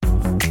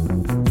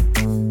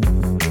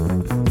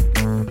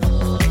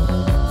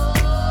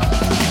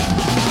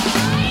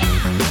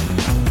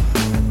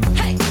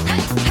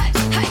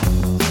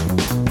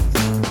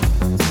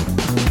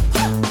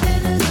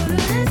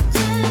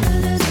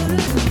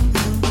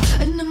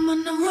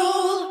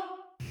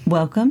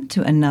Welcome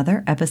to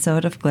another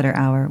episode of Glitter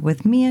Hour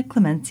with Mia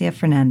Clemencia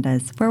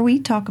Fernandez, where we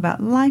talk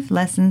about life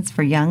lessons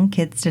for young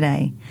kids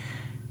today.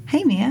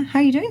 Hey Mia, how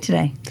are you doing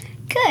today?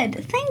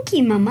 Good. Thank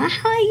you, Mama.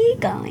 How are you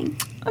going?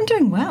 I'm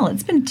doing well.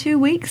 It's been 2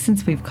 weeks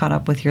since we've caught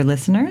up with your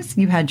listeners.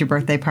 You had your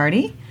birthday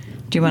party.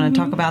 Do you want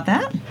to talk about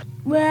that?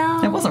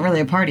 Well... It wasn't really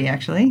a party,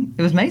 actually.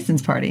 It was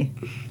Mason's party.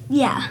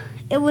 Yeah,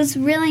 it was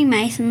really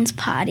Mason's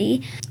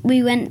party.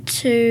 We went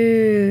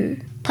to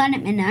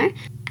Planet Minnow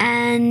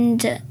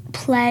and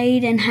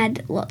played and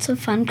had lots of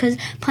fun because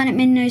Planet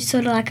Minnow is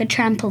sort of like a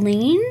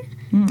trampoline.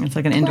 It's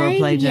like an indoor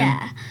play gym.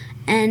 Yeah.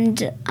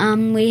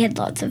 And we had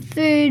lots of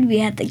food. We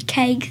had the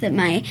cake that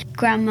my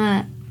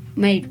grandma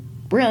made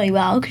really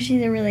well because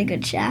she's a really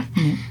good chef.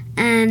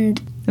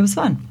 And it was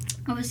fun.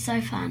 It was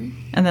so fun.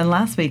 And then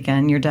last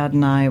weekend, your dad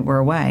and I were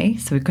away,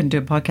 so we couldn't do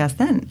a podcast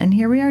then. And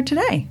here we are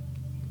today.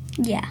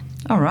 Yeah.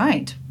 All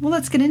right. Well,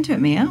 let's get into it,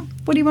 Mia.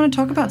 What do you want to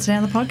talk about today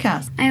on the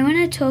podcast? I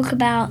want to talk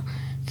about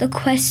the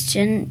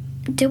question,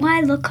 do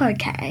I look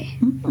okay?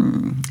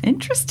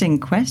 Interesting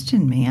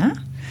question, Mia.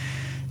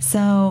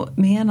 So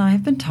Mia and I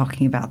have been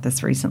talking about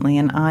this recently,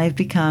 and I've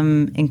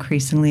become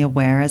increasingly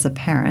aware as a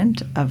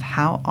parent of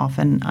how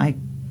often I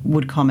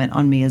would comment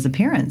on Mia's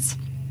appearance.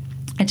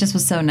 It just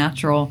was so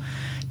natural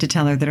to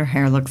tell her that her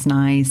hair looks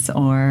nice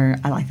or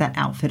I like that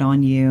outfit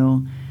on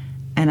you.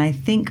 And I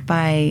think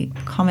by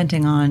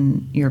commenting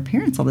on your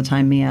appearance all the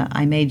time, Mia,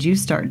 I made you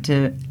start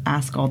to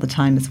ask all the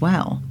time as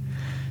well.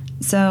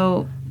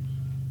 So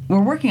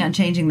we're working on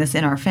changing this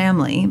in our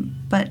family,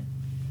 but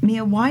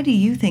Mia, why do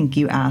you think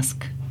you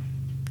ask,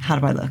 how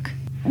do I look?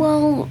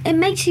 Well, it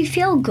makes you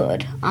feel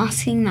good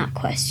asking that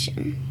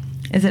question.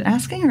 Is it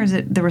asking or is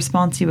it the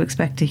response you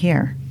expect to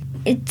hear?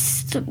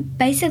 It's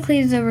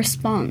basically the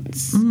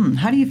response.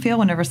 How do you feel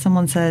whenever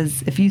someone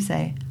says, if you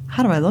say,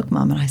 how do I look,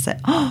 Mom? And I say,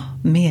 oh,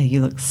 Mia,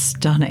 you look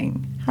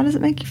stunning. How does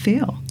it make you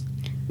feel?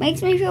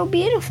 Makes me feel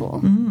beautiful.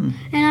 And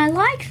I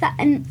like that.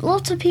 And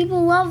lots of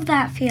people love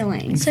that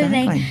feeling.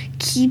 Exactly. So they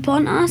keep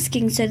on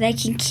asking so they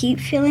can keep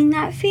feeling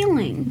that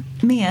feeling.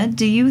 Mia,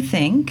 do you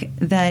think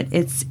that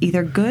it's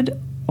either good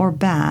or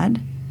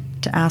bad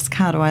to ask,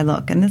 how do I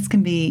look? And this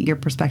can be your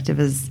perspective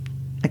as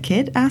a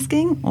kid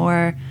asking,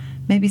 or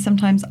maybe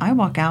sometimes I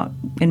walk out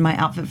in my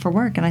outfit for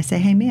work and I say,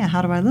 hey, Mia,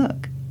 how do I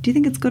look? Do you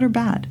think it's good or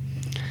bad?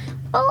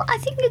 Well, I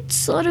think it's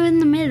sort of in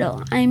the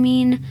middle. I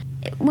mean,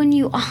 when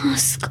you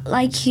ask,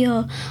 like,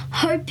 you're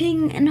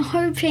hoping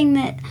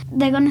that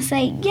they're going to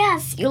say,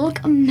 yes, you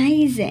look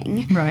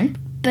amazing. Right.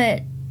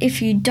 But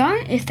if you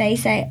don't, if they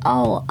say,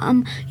 oh,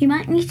 you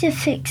might need to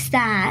fix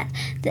that,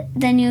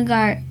 then you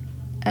go,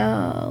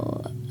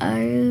 oh,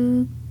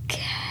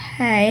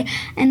 okay.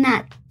 And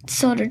that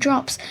sort of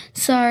drops.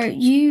 So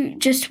you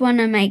just want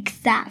to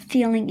make that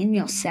feeling in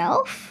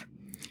yourself.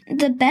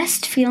 The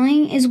best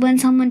feeling is when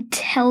someone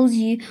tells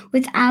you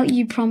without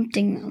you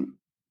prompting them.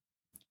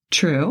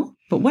 True.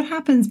 But what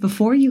happens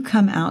before you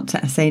come out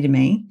to say to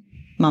me,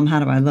 Mom, how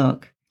do I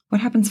look?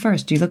 What happens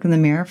first? Do you look in the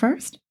mirror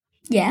first?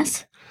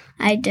 Yes,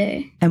 I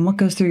do. And what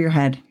goes through your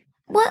head?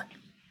 What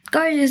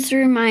goes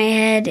through my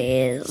head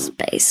is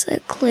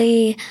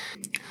basically,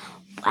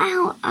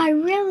 wow, I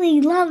really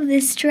love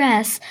this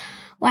dress.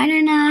 Why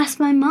don't I ask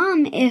my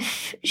mom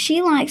if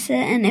she likes it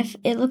and if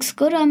it looks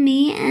good on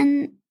me?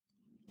 And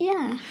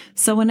yeah.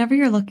 So whenever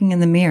you're looking in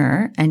the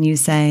mirror and you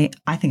say,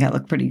 I think I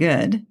look pretty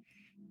good,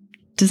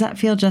 does that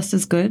feel just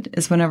as good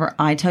as whenever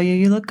I tell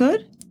you look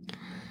good?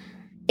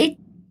 It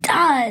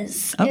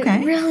does.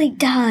 Okay. It really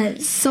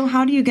does. So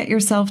how do you get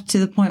yourself to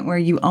the point where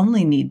you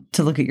only need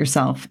to look at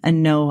yourself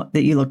and know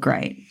that you look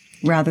great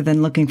rather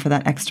than looking for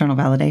that external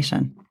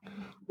validation?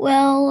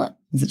 Well,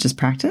 is it just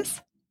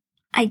practice?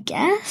 I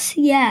guess,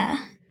 yeah.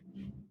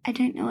 I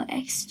don't know what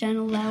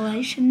external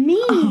validation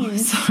means. Oh,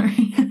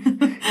 sorry.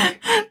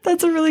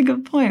 That's a really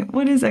good point.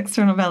 What is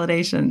external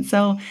validation?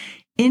 So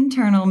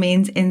internal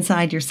means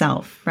inside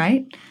yourself,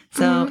 right?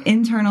 So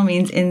internal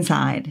means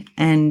inside.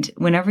 And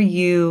whenever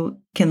you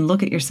can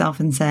look at yourself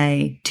and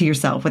say to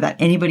yourself without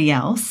anybody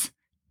else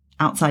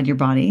outside your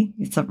body,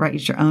 it's right,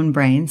 it's your own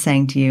brain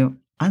saying to you,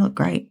 I look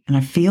great and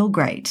I feel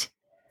great.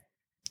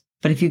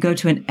 But if you go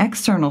to an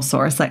external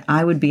source, like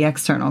I would be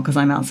external because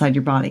I'm outside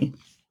your body.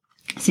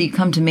 So you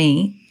come to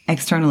me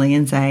externally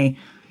and say,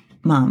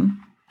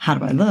 Mom, how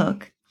do I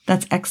look?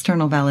 That's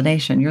external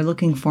validation. You're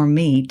looking for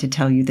me to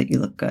tell you that you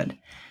look good.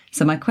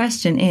 So my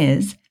question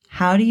is,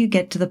 how do you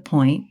get to the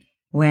point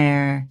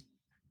where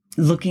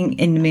looking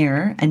in the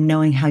mirror and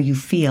knowing how you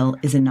feel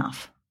is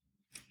enough?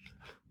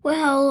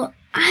 Well,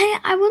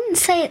 I wouldn't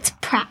say it's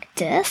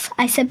practice.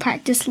 I said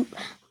practice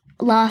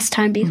last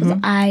time because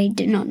I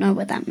did not know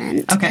what that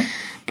meant. Okay.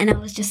 And I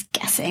was just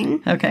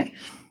guessing. Okay.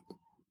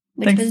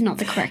 Which was not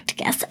the correct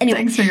guess. Anyway.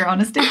 Thanks for your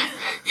honesty.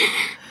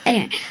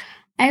 Anyway,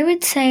 I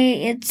would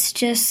say it's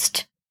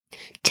just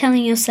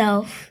telling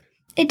yourself,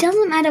 it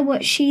doesn't matter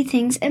what she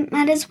thinks, it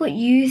matters what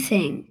you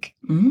think.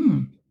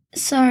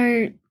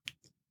 So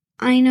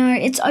I know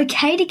it's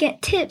okay to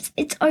get tips.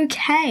 It's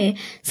okay.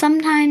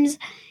 Sometimes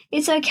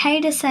it's okay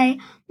to say,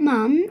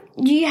 Mum,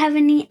 do you have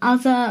any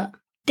other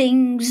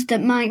things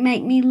that might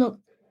make me look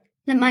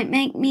that might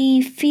make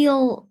me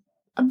feel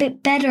a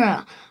bit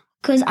better.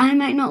 Because I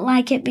might not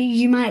like it, but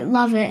you might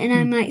love it. And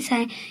I might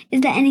say,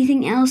 is there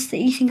anything else that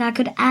you think I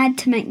could add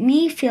to make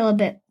me feel a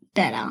bit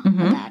better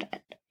about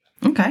it?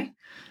 Okay.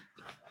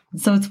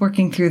 So it's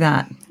working through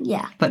that.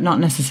 Yeah. But not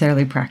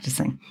necessarily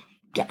practicing.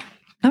 Yeah.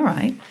 All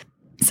right.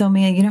 So,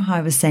 Mia, you know how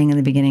I was saying in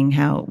the beginning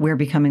how we're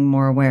becoming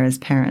more aware as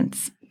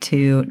parents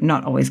to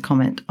not always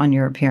comment on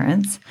your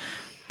appearance.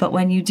 But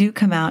when you do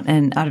come out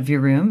of your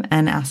room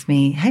and ask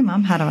me, hey,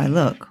 Mom, how do I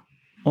look?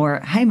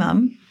 Or, hey,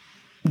 Mom,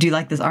 do you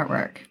like this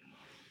artwork?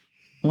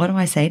 What do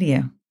I say to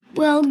you?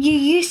 Well, you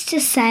used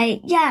to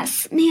say,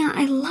 yes, Mia,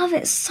 I love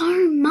it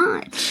so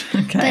much.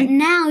 Okay. But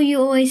now you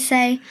always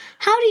say,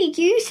 how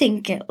do you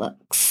think it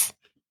looks?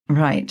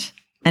 Right.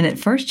 And at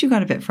first you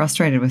got a bit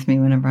frustrated with me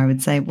whenever I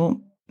would say, well,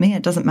 Mia,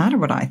 it doesn't matter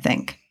what I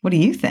think. What do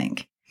you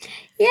think?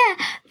 Yeah,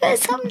 but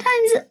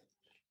sometimes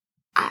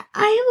I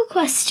have a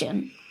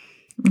question.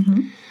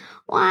 Mm-hmm.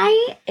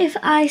 Why, if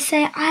I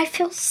say, I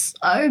feel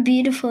so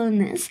beautiful in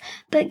this,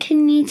 but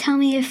can you tell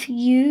me if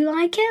you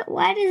like it?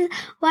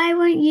 Why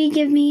won't you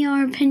give me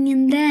your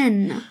opinion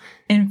then?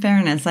 In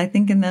fairness, I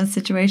think in those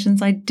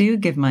situations, I do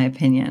give my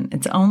opinion.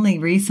 It's only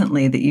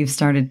recently that you've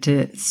started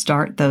to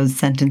start those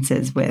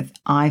sentences with,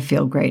 I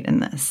feel great in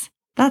this.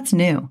 That's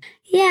new.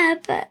 Yeah,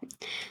 but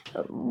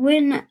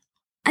when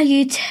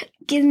you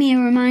give me a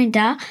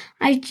reminder,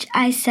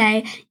 I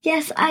say,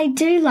 yes, I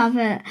do love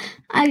it.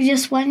 I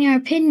just want your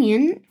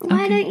opinion.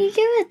 Why don't you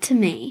give it to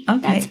me?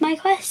 Okay. That's my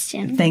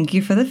question. Thank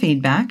you for the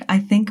feedback. I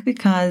think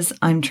because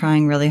I'm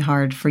trying really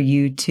hard for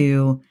you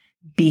to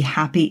be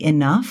happy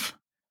enough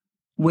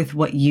with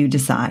what you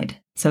decide.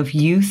 So if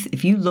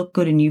you look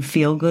good and you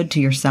feel good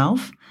to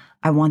yourself,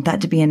 I want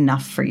that to be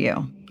enough for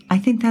you. I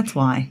think that's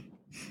why.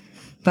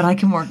 But I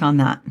can work on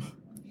that.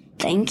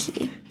 Thank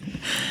you.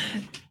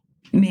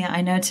 Mia,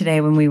 I know today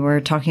when we were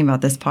talking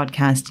about this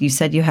podcast, you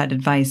said you had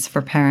advice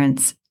for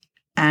parents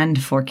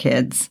and for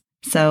kids.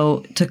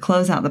 So to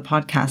close out the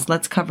podcast,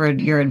 let's cover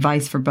your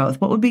advice for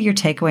both. What would be your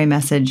takeaway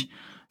message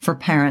for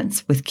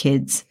parents with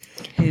kids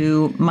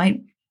who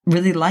might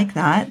really like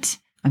that?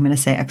 I'm going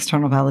to say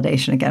external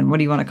validation again. What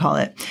do you want to call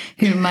it?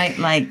 Who might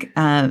like,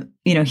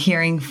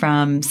 hearing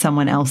from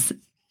someone else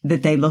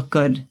that they look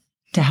good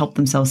to help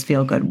themselves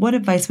feel good. What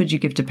advice would you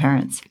give to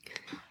parents?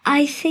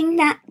 I think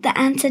that the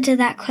answer to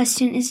that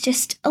question is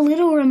just a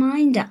little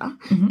reminder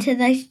to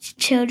the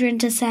children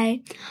to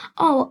say,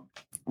 oh,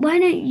 why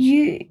don't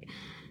you,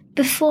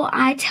 before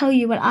I tell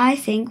you what I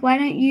think, why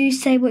don't you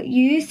say what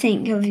you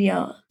think of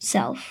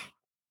yourself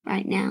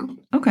right now?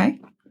 Okay.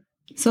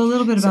 So a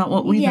little bit about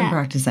what we've been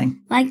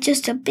practicing. Like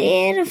just a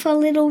bit of a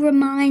little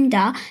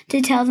reminder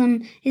to tell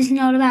them it's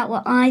not about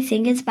what I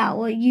think, it's about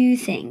what you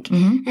think.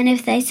 Mm-hmm. And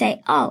if they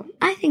say, oh,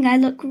 I think I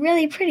look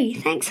really pretty,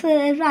 thanks for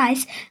the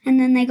advice, and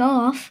then they go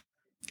off,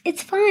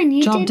 it's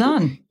fine. Job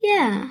done.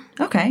 Yeah.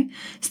 Okay.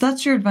 So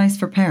that's your advice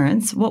for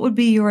parents. What would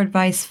be your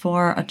advice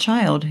for a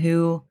child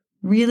who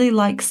really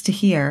likes to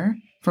hear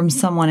from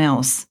someone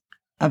else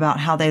about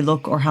how they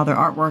look or how their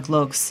artwork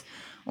looks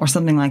or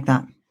something like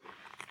that?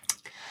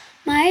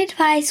 My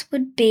advice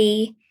would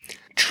be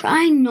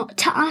try not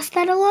to ask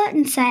that a lot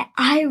and say,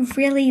 I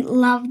really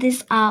love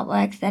this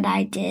artwork that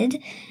I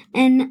did.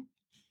 And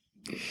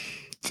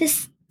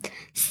just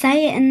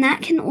say it. And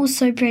that can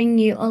also bring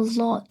you a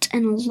lot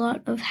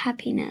of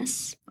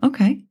happiness.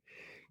 Okay.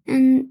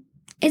 And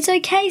it's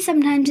okay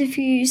sometimes if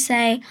you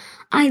say,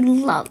 I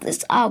love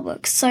this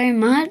artwork so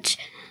much.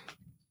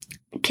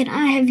 Can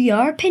I have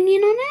your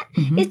opinion on it?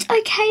 Mm-hmm. It's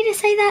okay to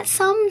say that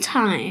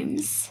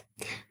sometimes.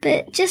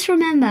 But just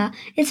remember,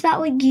 it's about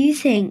what you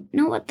think,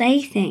 not what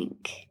they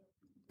think.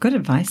 Good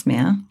advice,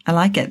 Mia. I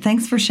like it.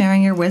 Thanks for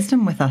sharing your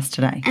wisdom with us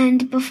today.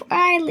 And before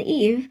I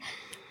leave,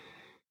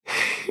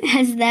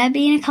 has there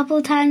been a couple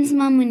of times,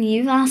 Mum, when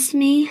you've asked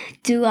me,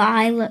 do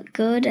I look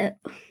good?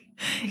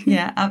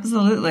 Yeah,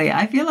 absolutely.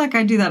 I feel like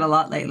I do that a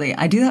lot lately.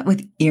 I do that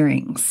with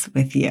earrings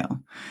with you.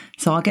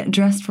 So I'll get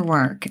dressed for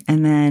work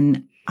and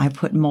then I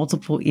put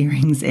multiple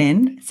earrings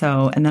in.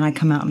 And then I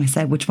come out and I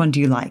say, which one do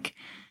you like?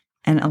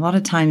 And a lot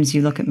of times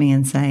you look at me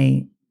and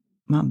say,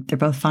 Mom, they're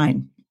both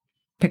fine.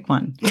 Pick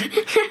one.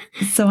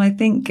 So I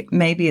think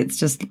maybe it's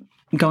just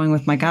going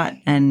with my gut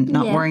and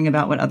not worrying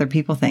about what other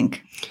people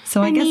think.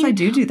 So I guess I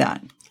do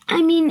that.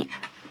 I mean,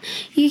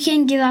 you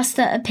can give us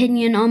the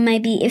opinion on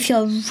maybe if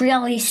you're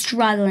really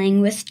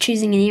struggling with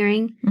choosing an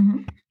earring.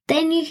 Mm-hmm.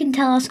 Then you can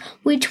tell us,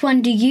 which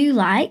one do you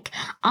like?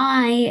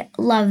 I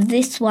love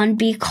this one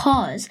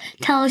because.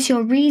 Tell us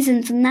your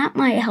reasons and that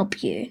might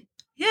help you.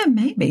 Yeah,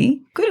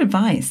 maybe. Good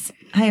advice.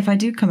 Hey, if I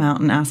do come out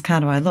and ask, how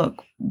do I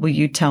look? Will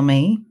you tell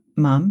me,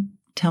 Mom,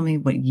 tell me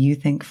what you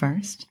think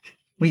first?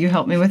 Will you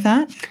help me with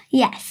that?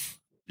 Yes.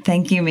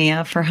 Thank you,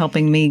 Mia, for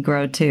helping me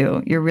grow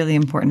too. You're really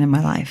important in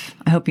my life.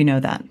 I hope you know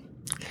that.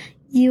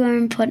 You are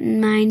important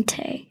in mine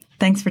too.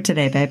 Thanks for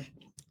today, babe.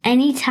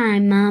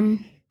 Anytime,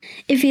 Mum.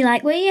 If you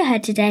like what you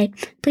heard today,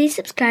 please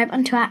subscribe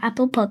onto our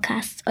Apple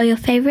Podcasts or your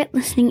favorite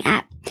listening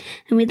app.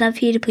 And we'd love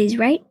for you to please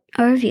rate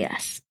or review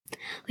us.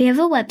 We have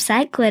a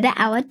website,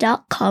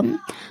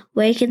 glitterhour.com,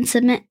 where you can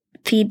submit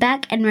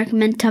feedback and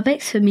recommend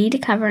topics for me to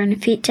cover in a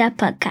future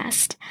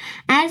podcast.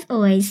 As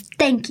always,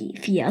 thank you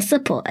for your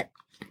support.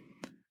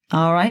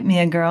 All right,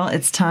 Mia girl,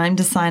 it's time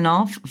to sign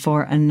off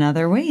for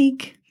another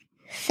week.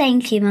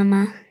 Thank you,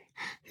 Mama.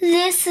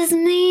 This is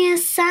Mia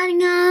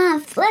signing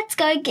off. Let's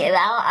go give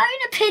our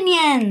own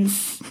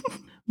opinions.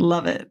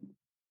 Love it.